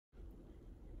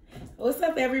What's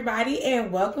up, everybody,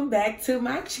 and welcome back to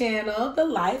my channel, The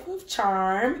Life of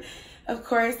Charm. Of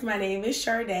course, my name is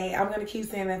Sade. I'm going to keep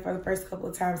saying that for the first couple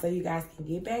of times so you guys can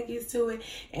get back used to it.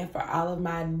 And for all of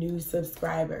my new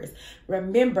subscribers,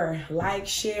 remember, like,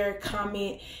 share,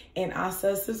 comment, and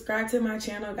also subscribe to my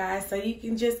channel, guys, so you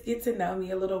can just get to know me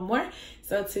a little more.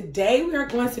 So today we are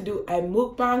going to do a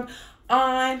mukbang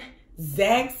on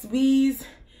Zaxbys.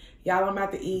 Y'all, I'm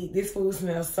about to eat. This food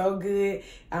smells so good.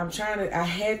 I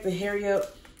had to hurry up.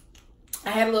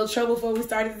 I had a little trouble before we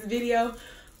started this video,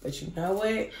 but you know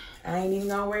what? I ain't even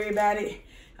gonna worry about it.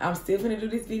 I'm still gonna do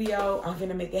this video. I'm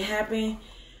gonna make it happen.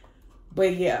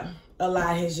 But yeah, a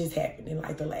lot has just happened in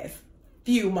like the last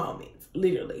few moments,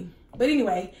 literally. But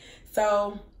anyway,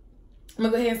 so I'm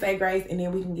gonna go ahead and say grace and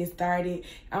then we can get started.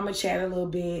 I'm gonna chat a little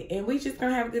bit and we just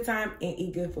gonna have a good time and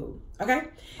eat good food, okay?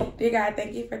 Dear God,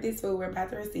 thank you for this food we're about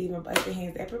to receive and bless the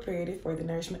hands that prepared it for the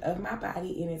nourishment of my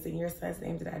body. And it's in your son's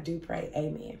name that I do pray,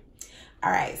 amen. All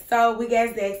right, so we got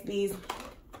Zaxbys.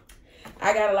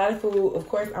 I got a lot of food. Of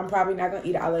course, I'm probably not gonna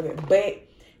eat all of it, but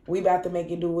we about to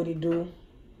make it do what it do.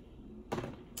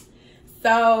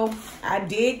 So I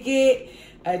did get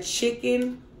a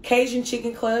Cajun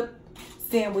chicken club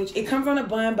sandwich. It comes on a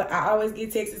bun, but I always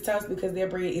get Texas toast because their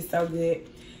bread is so good.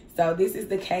 So this is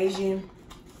the Cajun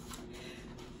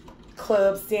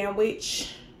club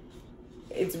sandwich.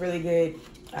 It's really good.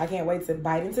 I can't wait to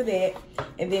bite into that.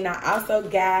 And then I also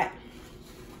got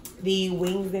the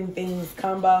wings and things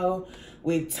combo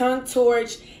with tongue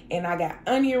torch, and I got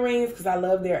onion rings because I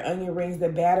love their onion rings. The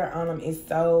batter on them is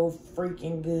so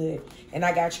freaking good. And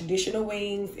I got traditional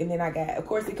wings, and then I got, of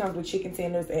course, it comes with chicken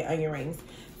tenders and onion rings.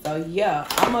 So yeah,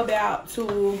 I'm about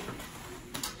to,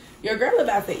 your girl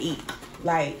about to eat.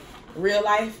 Like, real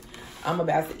life, I'm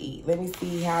about to eat. Let me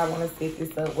see how I want to set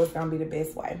this up. What's going to be the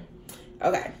best way?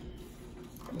 Okay.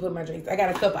 Put my drinks. I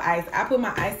got a cup of ice. I put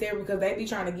my ice there because they be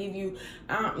trying to give you,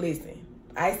 listen,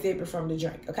 ice separate from the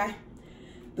drink, okay?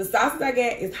 The sauces I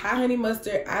got is hot honey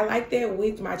mustard. I like that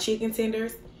with my chicken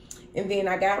tenders. And then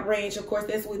I got ranch. Of course,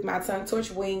 that's with my tongue torch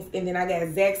wings. And then I got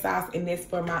Zax sauce, and that's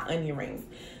for my onion rings.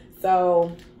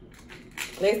 So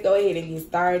let's go ahead and get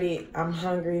started. I'm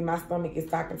hungry. My stomach is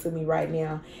talking to me right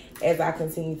now as I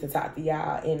continue to talk to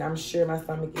y'all. And I'm sure my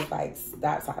stomach is like,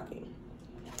 stop talking.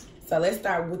 So let's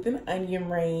start with an onion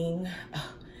ring.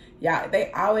 Y'all,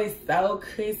 they always so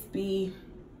crispy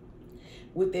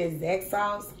with their Zax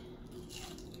sauce.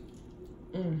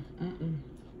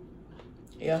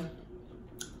 Yeah.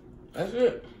 That's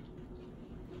it.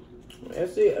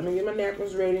 That's it. I'm gonna get my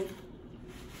napkins ready.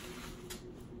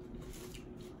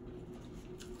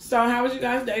 So how was you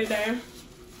guys' day today?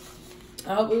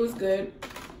 I hope it was good.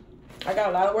 I got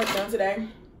a lot of work done today.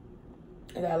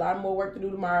 I got a lot more work to do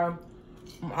tomorrow.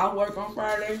 I'm off work on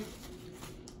Friday,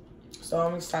 so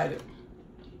I'm excited.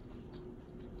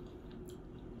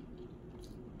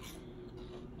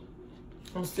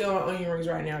 I'm still on onion rings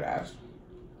right now, guys.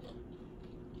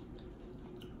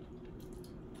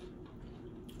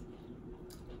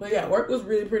 But yeah, work was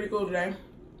really pretty cool today.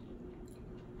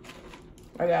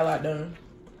 I got a lot done.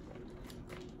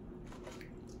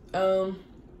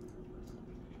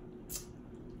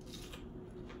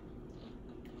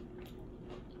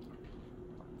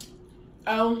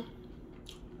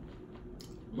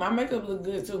 My makeup looked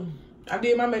good too. I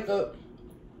did my makeup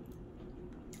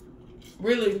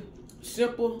really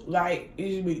simple, like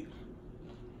easy beat.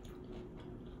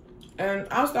 And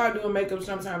I'll start doing makeup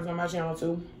sometimes on my channel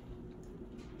too.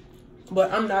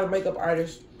 But I'm not a makeup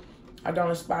artist. I don't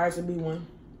aspire to be one.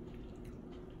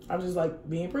 I just like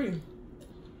being pretty.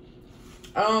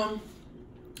 I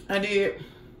did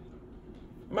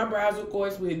my brows, of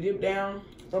course, with Dip Down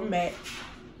from MAC.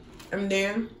 And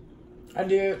then I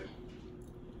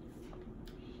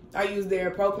used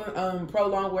their Pro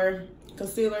Longwear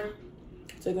concealer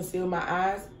to conceal my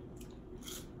eyes.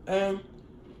 And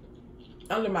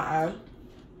under my eye,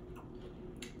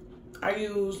 I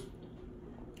used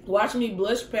Watch Me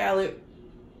Blush Palette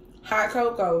Hot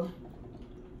Cocoa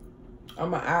on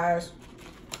my eyes.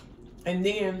 And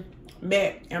then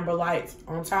matte Amber Lights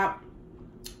on top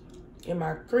in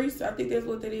my crease. I think that's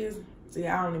what that is. See,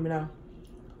 I don't even know.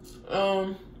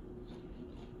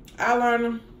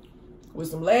 Eyeliner with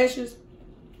some lashes.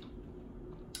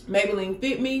 Maybelline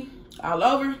Fit Me all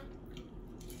over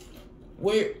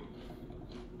with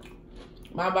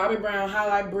my Bobbi Brown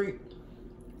highlight brick.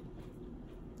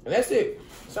 And that's it.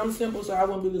 Something simple so I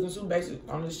wouldn't be looking too basic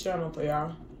on this channel for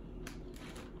y'all.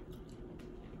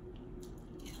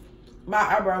 My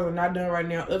eyebrows are not done right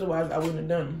now, otherwise I wouldn't have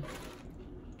done them.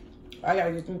 I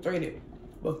gotta get them threaded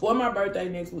before my birthday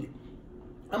next week.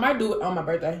 I might do it on my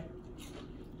birthday.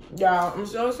 Y'all, I'm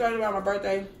so excited about my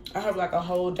birthday. I have like a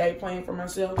whole day planned for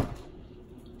myself.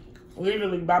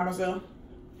 Literally by myself.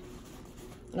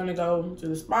 I'm gonna go to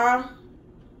the spa,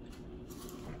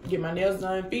 get my nails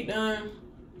done, feet done,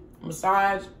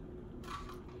 massage,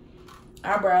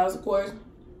 eyebrows, of course.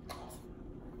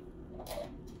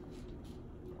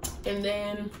 And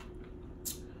then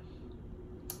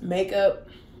makeup,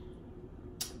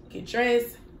 get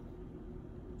dressed,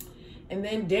 and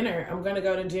then dinner. I'm gonna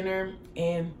go to dinner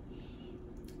and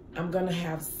I'm gonna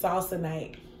have salsa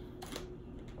night.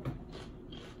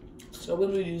 So we'll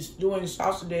be just doing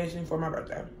salsa dancing for my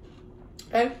birthday.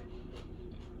 Okay?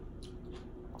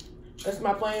 That's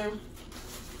my plan.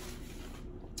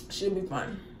 Should be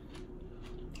fun.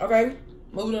 Okay,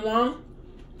 moving along.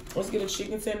 Let's get a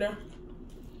chicken tender.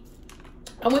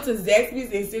 I went to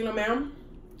Zaxbys in Signal Mountain.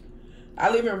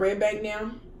 I live in Red Bank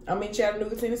now. I'm in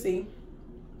Chattanooga, Tennessee.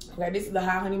 Okay, this is the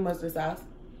hot honey mustard sauce.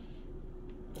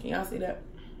 Can y'all see that?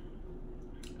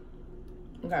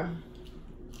 Okay.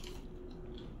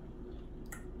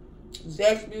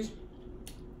 Zaxbys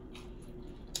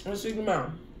in Signal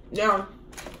Mountain. Now,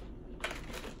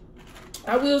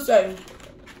 I will say,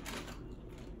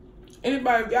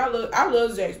 anybody, if y'all I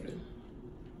love Zaxbys.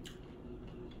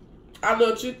 I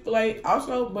love Chick-fil-A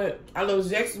also, but I love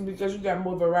Zaxbys because you got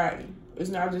more variety. It's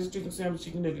not just chicken sandwich,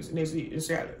 chicken nuggets, and that's it, and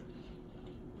salad.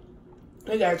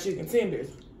 They got chicken tenders,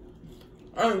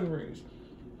 onion rings,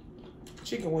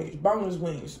 chicken wings, boneless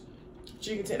wings,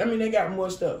 chicken tenders. I mean, they got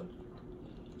more stuff.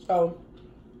 So,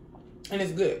 and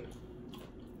it's good.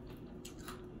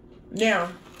 Now,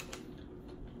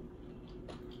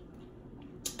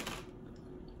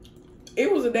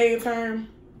 it was a day and time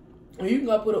when you can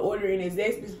go put an order in at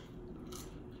Zaxbys,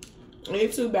 and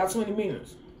it took about 20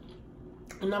 minutes.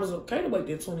 And I was okay to wait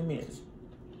there 20 minutes.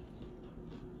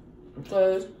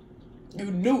 Because you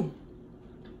knew.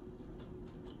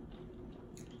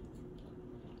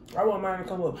 I want mine to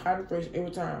come up hot and fresh every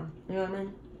time. You know what I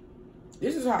mean?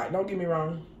 This is hot, don't get me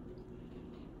wrong.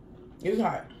 It's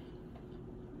hot.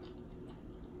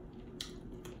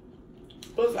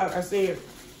 Plus, like I said,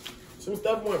 some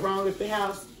stuff went wrong at the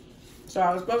house. So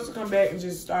I was supposed to come back and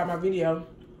just start my video.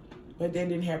 But that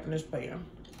didn't happen as planned.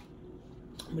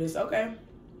 But it's okay.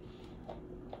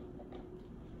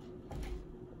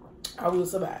 I will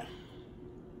survive.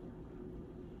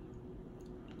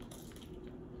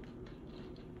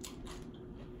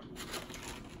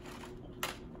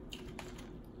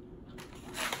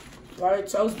 White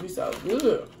toast be so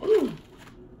good. Ooh.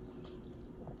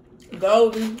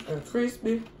 Golden and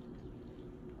crispy.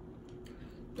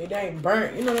 It ain't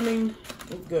burnt, you know what I mean?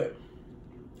 It's good.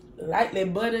 Lightly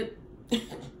buttered.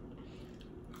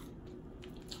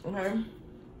 Okay.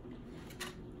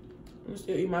 I'm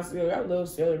still eat my celery. I love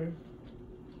celery.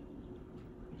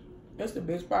 That's the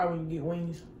best part when you get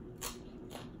wings.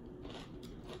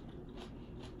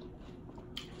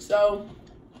 So,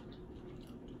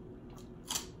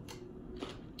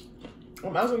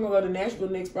 I'm also gonna go to Nashville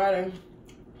next Friday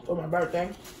for my birthday.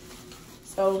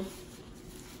 So,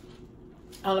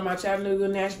 all of my Chattanooga,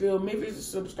 Nashville, Memphis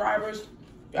subscribers,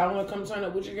 y'all wanna come turn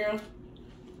up with your girl?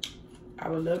 I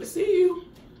would love to see you.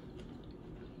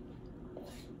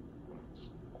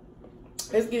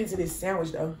 Let's get into this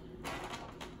sandwich though.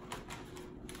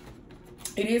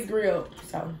 It is grilled,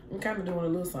 so I'm kind of doing a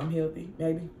little something healthy,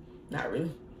 maybe. Not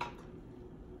really.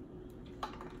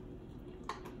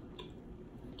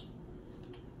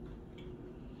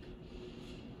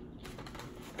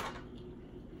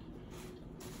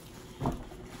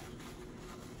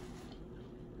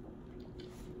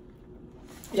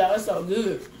 Y'all, it's so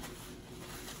good.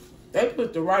 They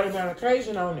put the right amount of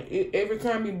Cajun on it. Every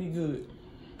time it be good.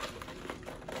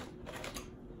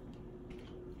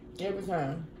 Every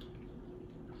time.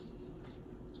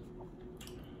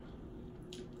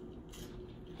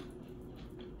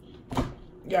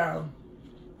 Y'all,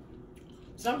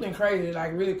 something crazy,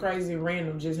 like really crazy and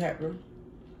random just happened.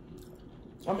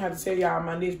 I'm gonna have to tell y'all in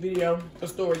my next video for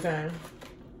story time.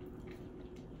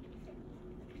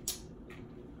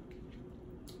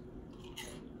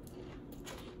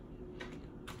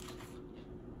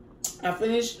 I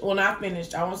finished, well not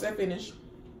finished, I won't say finished.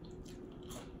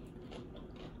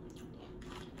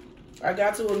 I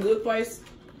got to a good place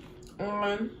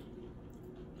on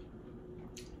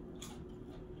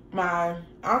my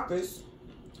office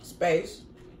space.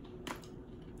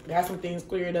 Got some things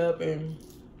cleared up and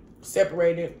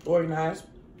separated, organized.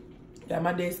 Got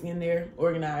my desk in there,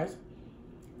 organized.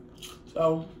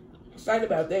 So, excited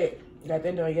about that. Got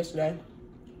that done yesterday.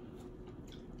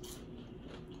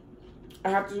 I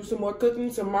have to do some more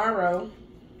cooking tomorrow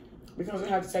because I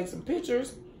have to take some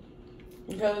pictures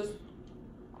because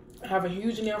I have a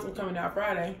huge announcement coming out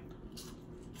Friday.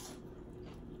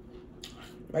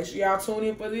 Make sure y'all tune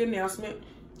in for the announcement.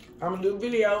 I'm gonna do a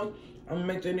video. I'm gonna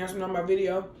make the announcement on my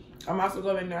video. I'm also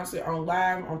gonna announce it on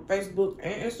live on Facebook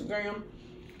and Instagram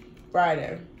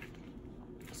Friday.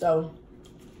 So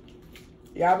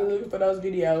y'all be looking for those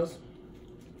videos.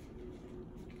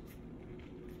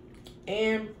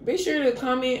 And be sure to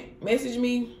comment, message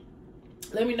me.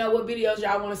 Let me know what videos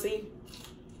y'all want to see.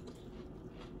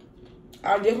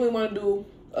 I definitely want to do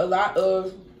a lot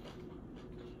of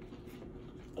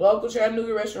local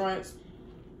Chattanooga restaurants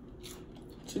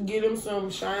to get them some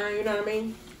shine, you know what I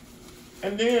mean?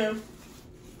 And then,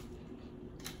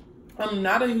 I'm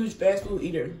not a huge fast food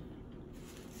eater.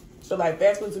 So, like,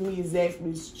 fast food to me is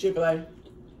Zaxbys, Chick-fil-A,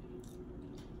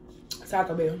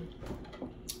 Taco Bell,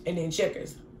 and then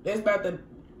Checkers. That's about the...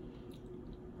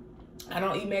 I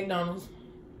don't eat McDonald's.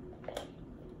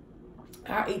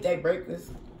 I eat that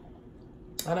breakfast.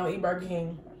 I don't eat Burger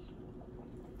King.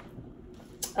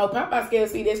 Oh, Popeye's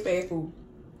KFC, that's fast food.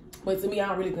 But to me, I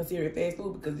don't really consider it fast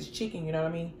food because it's chicken, you know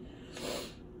what I mean?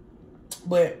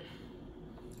 But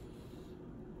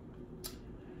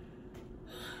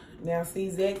now, see,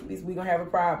 Zaxby's, we're going to have a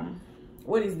problem.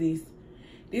 What is this?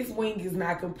 This wing is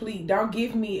not complete. Don't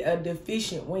give me a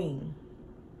deficient wing.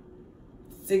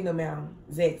 Signal Mountain,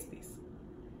 Zaxby's.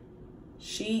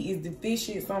 She is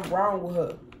deficient. Something wrong with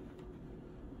her.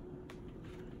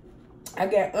 I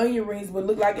got onion rings, but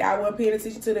look like y'all wasn't paying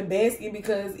attention to the basket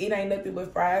because it ain't nothing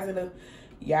but fries in the...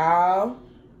 Y'all,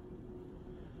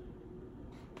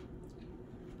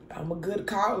 I'm a good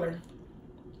caller.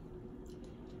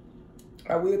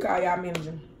 I will call y'all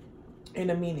manager in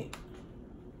a minute.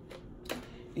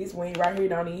 This wing right here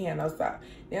don't even have no sauce.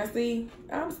 Now see,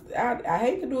 I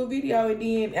hate to do a video and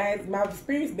then I have my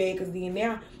experience bad because then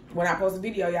now when I post a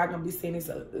video, y'all gonna be seeing this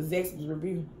Zaxbys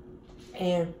review.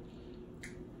 And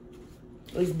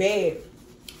it's bad.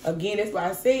 Again, that's why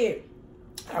I said,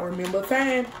 I remember a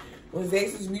time when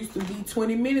Zaxbys used to be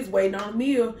 20 minutes waiting on a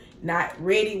meal, not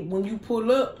ready when you pull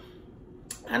up.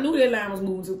 I knew that line was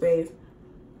moving too fast.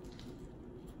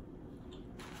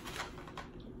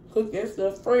 Cook that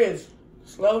stuff fresh.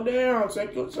 Slow down.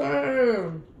 Take your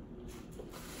time.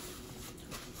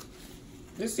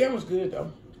 This sandwich good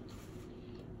though.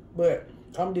 But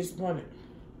I'm disappointed.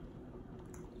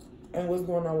 And what's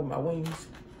going on with my wings?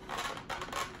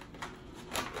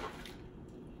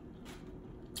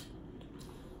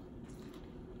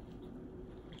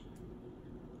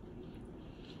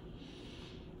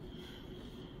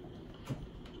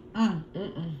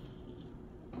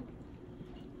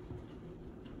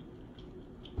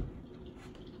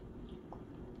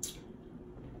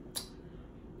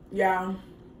 Y'all,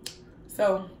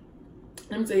 so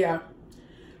let me tell y'all,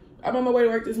 I'm on my way to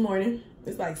work this morning.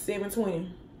 It's like 7:20.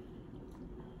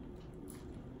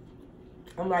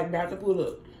 I'm like about to pull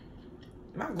up.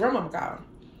 My grandma called.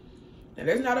 And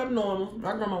that's not abnormal.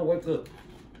 My grandma wake up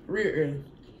real early.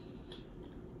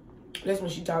 That's when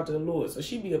she talked to the Lord. So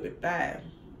she be up at 5.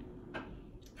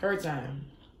 Her time.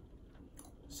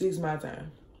 6 my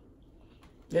time.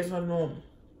 That's not normal.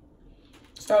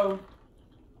 So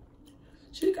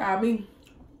she called me.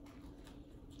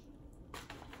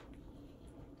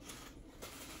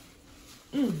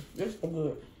 That's so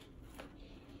good.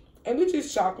 And we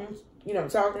just talking, you know,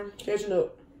 talking, catching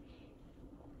up.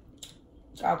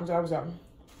 Talking.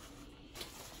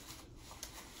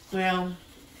 Well,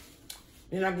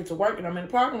 then I get to work and I'm in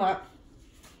the parking lot.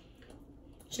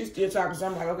 She's still talking, so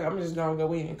I'm like, okay, I'm just gonna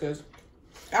go in because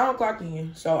I don't clock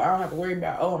in, so I don't have to worry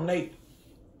about, oh, I'm late.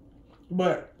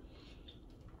 But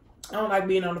I don't like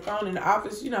being on the phone in the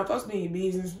office. You know, supposed to be in your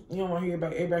business. You don't want to hear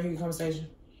about everybody hear the conversation.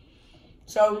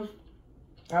 So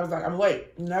I was like, I'm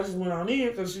late. And I just went on in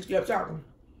because she kept talking.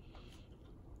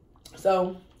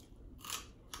 So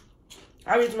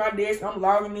I get to my desk. I'm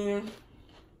logging in.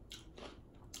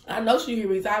 I know she hear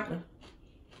me talking.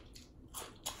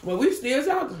 But we still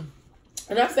talking.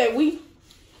 And I say we.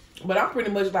 But I'm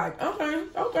pretty much like, okay.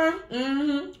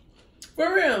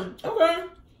 For real. Okay.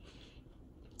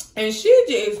 And she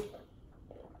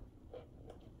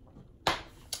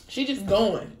just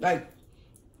going. Like,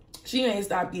 she ain't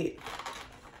stopped yet.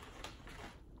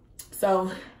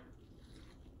 So,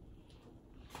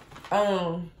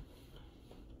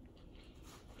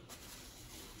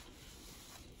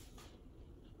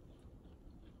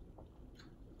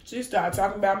 she started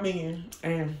talking about men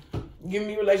and giving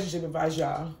me relationship advice,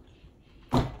 y'all.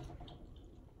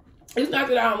 It's not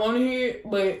that I don't want to hear it,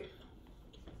 but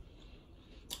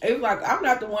it's like I'm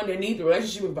not the one that needs the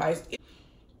relationship advice.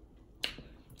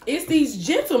 It's these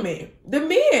gentlemen, the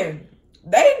men.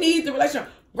 They need the relationship.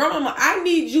 Grandmama, I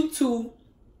need you to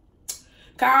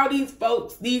Call these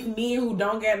folks, these men who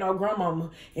don't got no grandmama,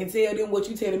 and tell them what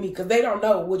you telling me, because they don't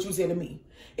know what you telling me.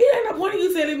 It ain't no point in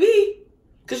you telling me,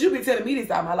 because you been telling me this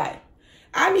all my life.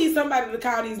 I need somebody to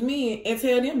call these men and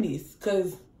tell them this,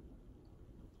 because...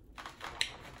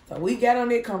 So we got on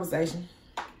that conversation.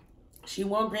 She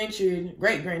want grandchildren,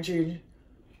 great-grandchildren.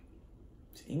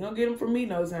 She ain't gonna get them from me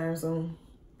no time soon.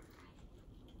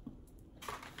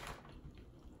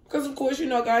 Because, of course, you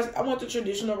know, guys, I want the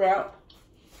traditional route.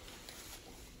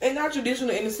 And not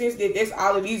traditional in the sense that that's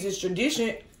all it is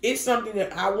tradition. It's something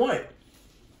that I want.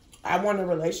 I want a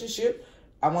relationship.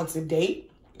 I want to date.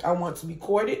 I want to be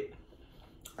courted.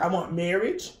 I want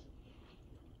marriage.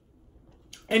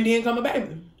 And then come a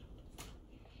baby.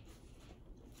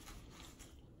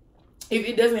 If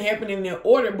it doesn't happen in their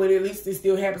order, but at least it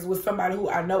still happens with somebody who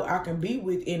I know I can be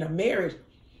with in a marriage,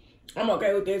 I'm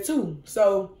okay with that too.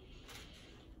 So,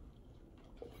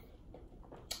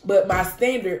 but my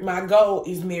standard, my goal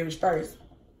is marriage first.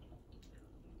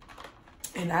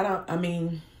 And I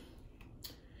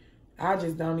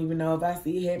just don't even know if I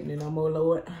see it happening no more,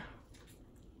 Lord.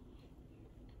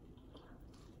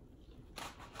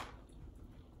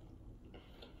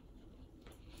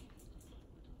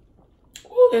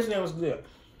 Ooh, that sounds good.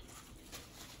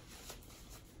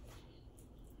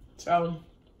 So,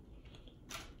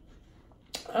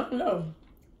 I don't know.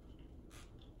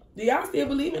 Do y'all still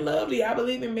believe in love? Do y'all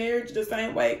believe in marriage the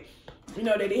same way, you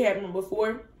know, that it happened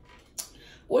before?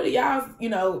 What are y'all's, you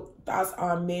know, thoughts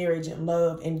on marriage and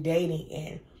love and dating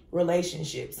and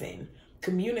relationships and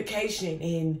communication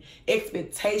and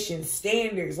expectations,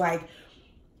 standards? Like,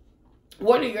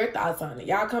 what are your thoughts on it?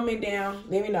 Y'all comment down.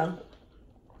 Let me know.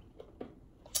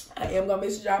 I am going to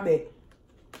message y'all back.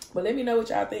 But let me know what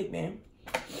y'all think, man.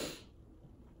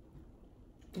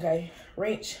 Okay.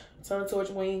 Wrench. Sun torch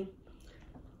wing.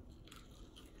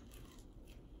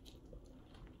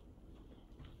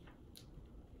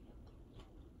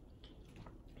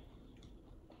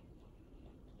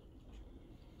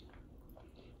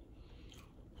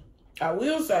 I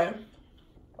will say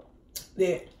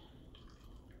that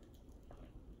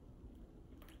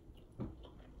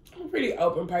I'm a pretty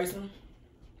open person.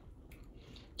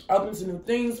 Open to new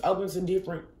things, open to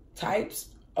different types,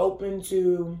 open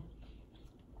to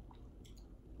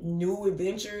new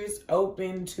adventures,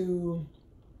 open to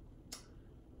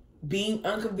being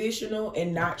unconventional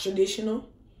and not traditional.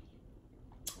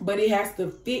 But it has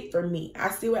to fit for me. I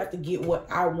still have to get what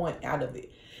I want out of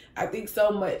it. I think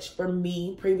so much for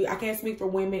me, I can't speak for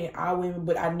women and all women,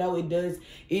 but I know it does.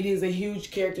 It is a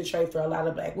huge character trait for a lot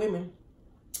of Black women.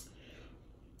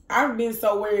 I've been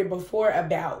so worried before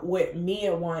about what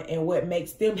men want and what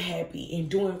makes them happy and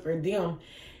doing for them.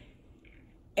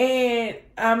 And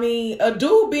I mean, a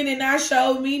dude been and not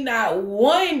showed me not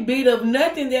one bit of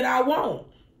nothing that I want.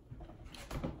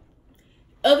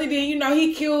 Other than, you know,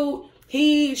 he cute.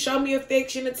 He showed me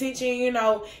affection, attention, you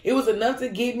know. It was enough to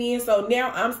get me in. So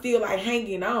now I'm still like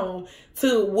hanging on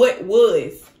to what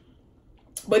was.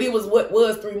 But it was what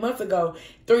was 3 months ago.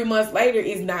 3 months later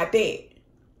is not that.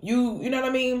 You know what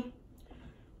I mean?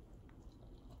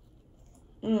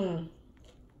 Y'all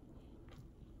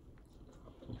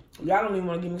don't even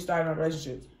want to get me started on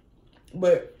relationships.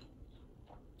 But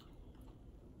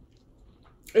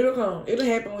it'll come. It'll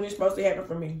happen when it's supposed to happen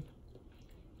for me.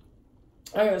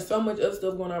 I got so much other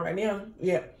stuff going on right now.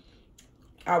 Yeah.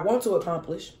 I want to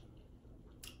accomplish.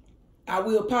 I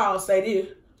will pause, say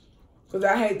this. Because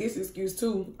I hate this excuse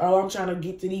too. Oh, I'm trying to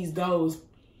get to these goals.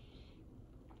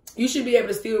 You should be able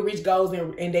to still reach goals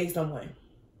and date someone.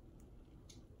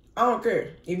 I don't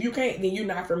care. If you can't, then you're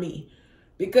not for me.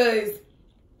 Because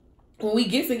when we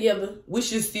get together, we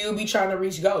should still be trying to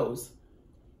reach goals.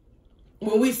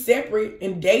 When we separate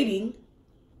and dating,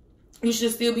 you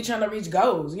should still be trying to reach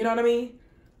goals. You know what I mean?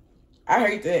 I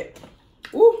hate that.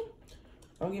 Woo.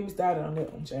 Don't get me started on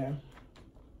that one, child.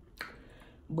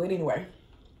 But anyway.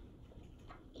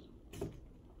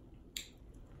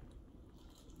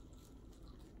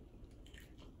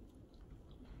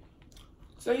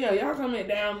 So yeah, y'all comment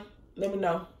down. Let me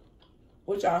know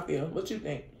what y'all feel. What you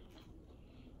think.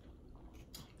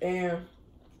 And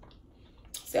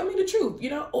tell me the truth. You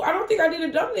know, I don't think I did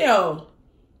a thumbnail.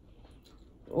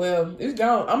 Well, it's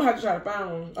gone. I'm gonna have to try to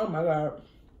find one. Oh my God.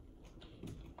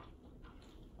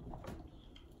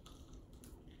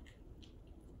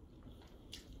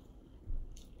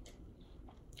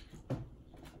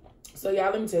 So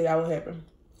y'all, let me tell y'all what happened.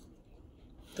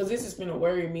 Because this is gonna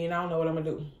worry me and I don't know what I'm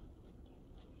gonna do.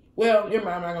 Well, never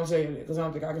mind, I'm not gonna tell you that because I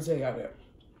don't think I can tell y'all that.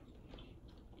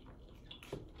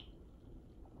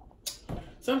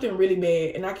 Something really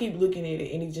bad, and I keep looking at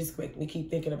it and it just makes me keep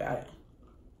thinking about it.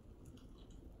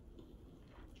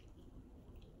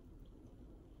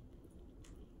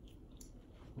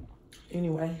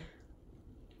 Anyway.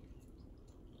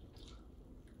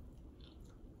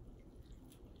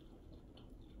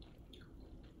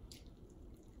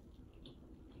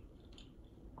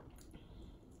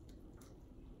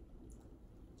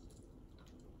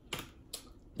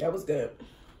 That was good.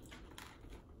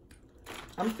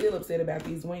 I'm still upset about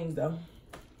these wings though.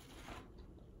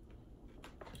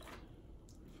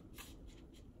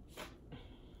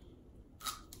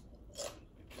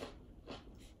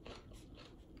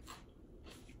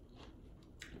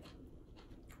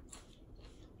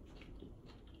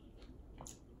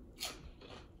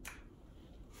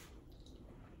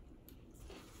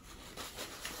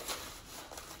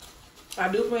 I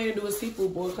do plan to do a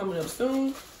seafood boil coming up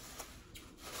soon.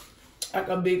 Like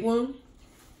a big one.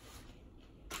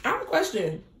 I have a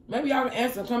question. Maybe y'all can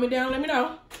answer. Comment down, let me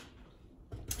know.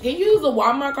 Can you use a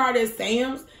Walmart card at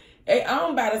Sam's? They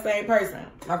owned by the same person.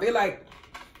 I feel like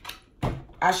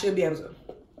I should be able to.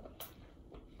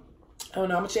 I don't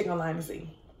know. I'm going to check online and see.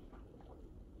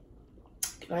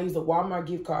 Can I use a Walmart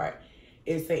gift card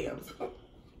at Sam's?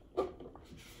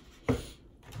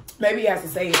 Maybe you have to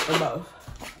say it for both.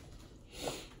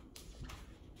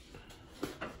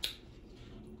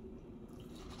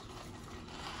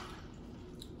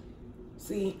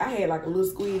 See, I had like a little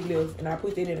squeeze left, and I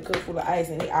put that in a cup full of ice,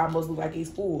 and it almost looked like it's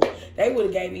full. They would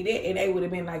have gave me that, and they would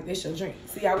have been like, "This your drink."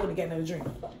 See, I wouldn't have got another drink.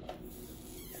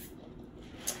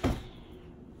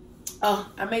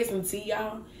 Oh, I made some tea,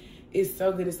 y'all. It's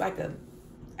so good. It's like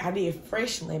I did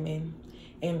fresh lemon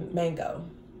and mango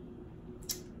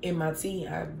in my tea.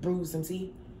 I brewed some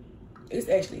tea. It's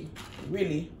actually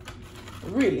really,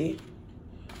 really,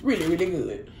 really, really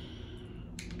good.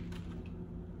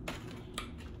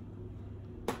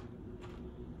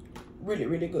 Really,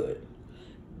 really good.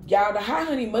 Y'all, the hot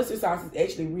honey mustard sauce is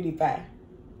actually really fire.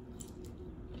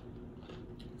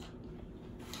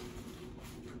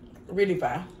 Really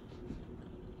fire.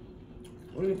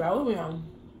 Really fire. What are we on?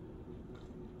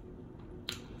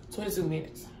 22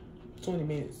 minutes. 20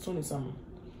 minutes. 20 something.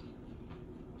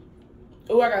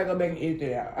 Oh, I gotta go back and edit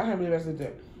that out. I can't believe I said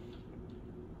that.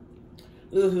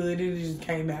 Little hood. It just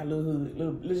came out. Little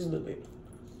hood. Just a little bit.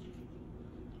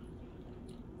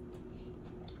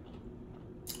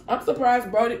 I'm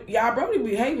surprised Brody, y'all, Brody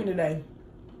behaving today.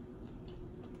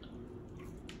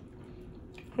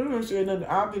 We're gonna see another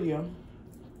our video.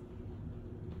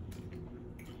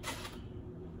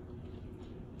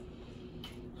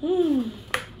 I'm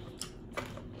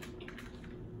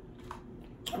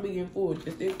getting full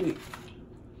just this quick.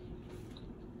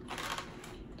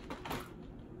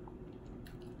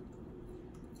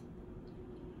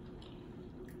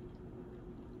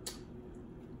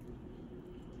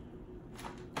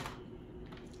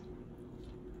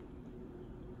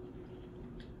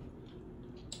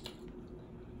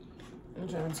 I'm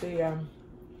trying to tell y'all.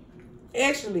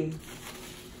 Actually,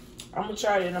 I'm gonna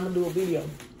try that and I'm gonna do a video.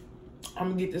 I'm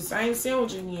gonna get the same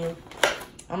sandwich again.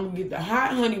 I'm gonna get the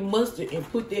hot honey mustard and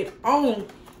put that on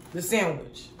the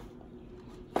sandwich.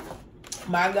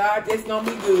 My God, that's gonna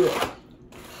be good.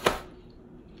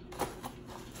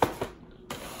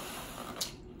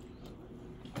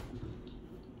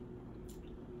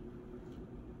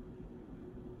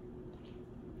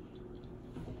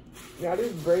 Y'all,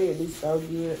 this bread is so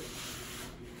good.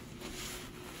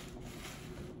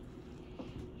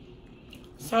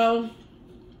 So,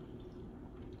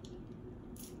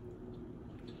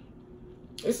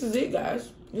 this is it, guys.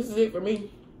 This is it for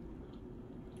me.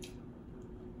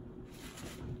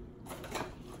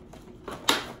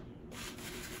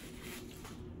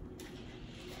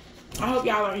 I hope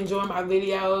y'all are enjoying my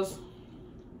videos.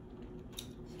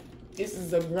 This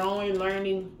is a growing,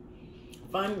 learning,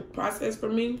 fun process for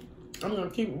me. I'm going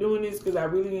to keep doing this because I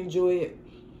really enjoy it.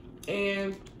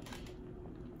 And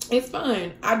it's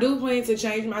fun. I do plan to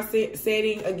change my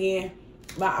setting again.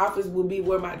 My office will be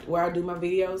where I do my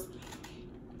videos.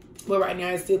 But right now,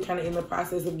 it's still kind of in the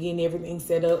process of getting everything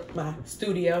set up. My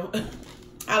studio.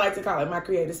 I like to call it my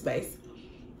creative space.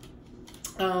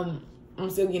 I'm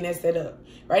still getting that set up.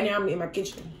 Right now, I'm in my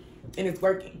kitchen. And it's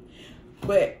working.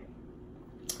 But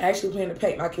I actually plan to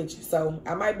paint my kitchen. So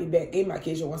I might be back in my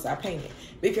kitchen once I paint it.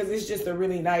 Because it's just a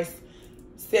really nice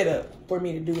setup for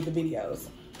me to do with the videos.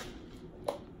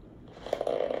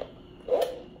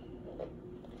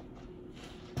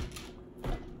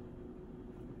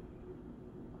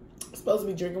 Supposed to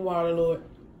be drinking water, Lord.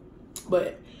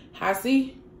 But I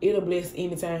see it'll bless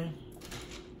anytime.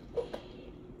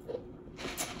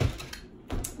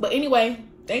 But anyway,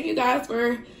 thank you guys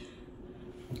for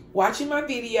watching my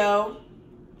video.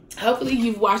 Hopefully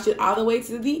you've watched it all the way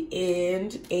to the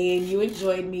end and you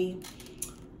enjoyed me.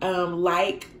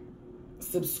 Like,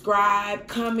 subscribe,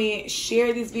 comment,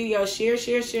 share this video.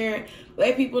 Share.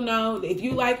 Let people know that if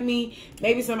you like me,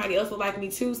 maybe somebody else will like me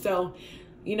too. So,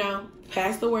 you know,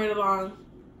 pass the word along.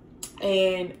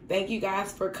 And thank you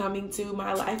guys for coming to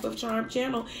my Life of Charm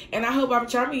channel. And I hope I'm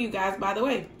charming you guys, by the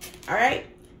way. All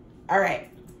right.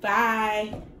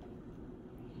 Bye.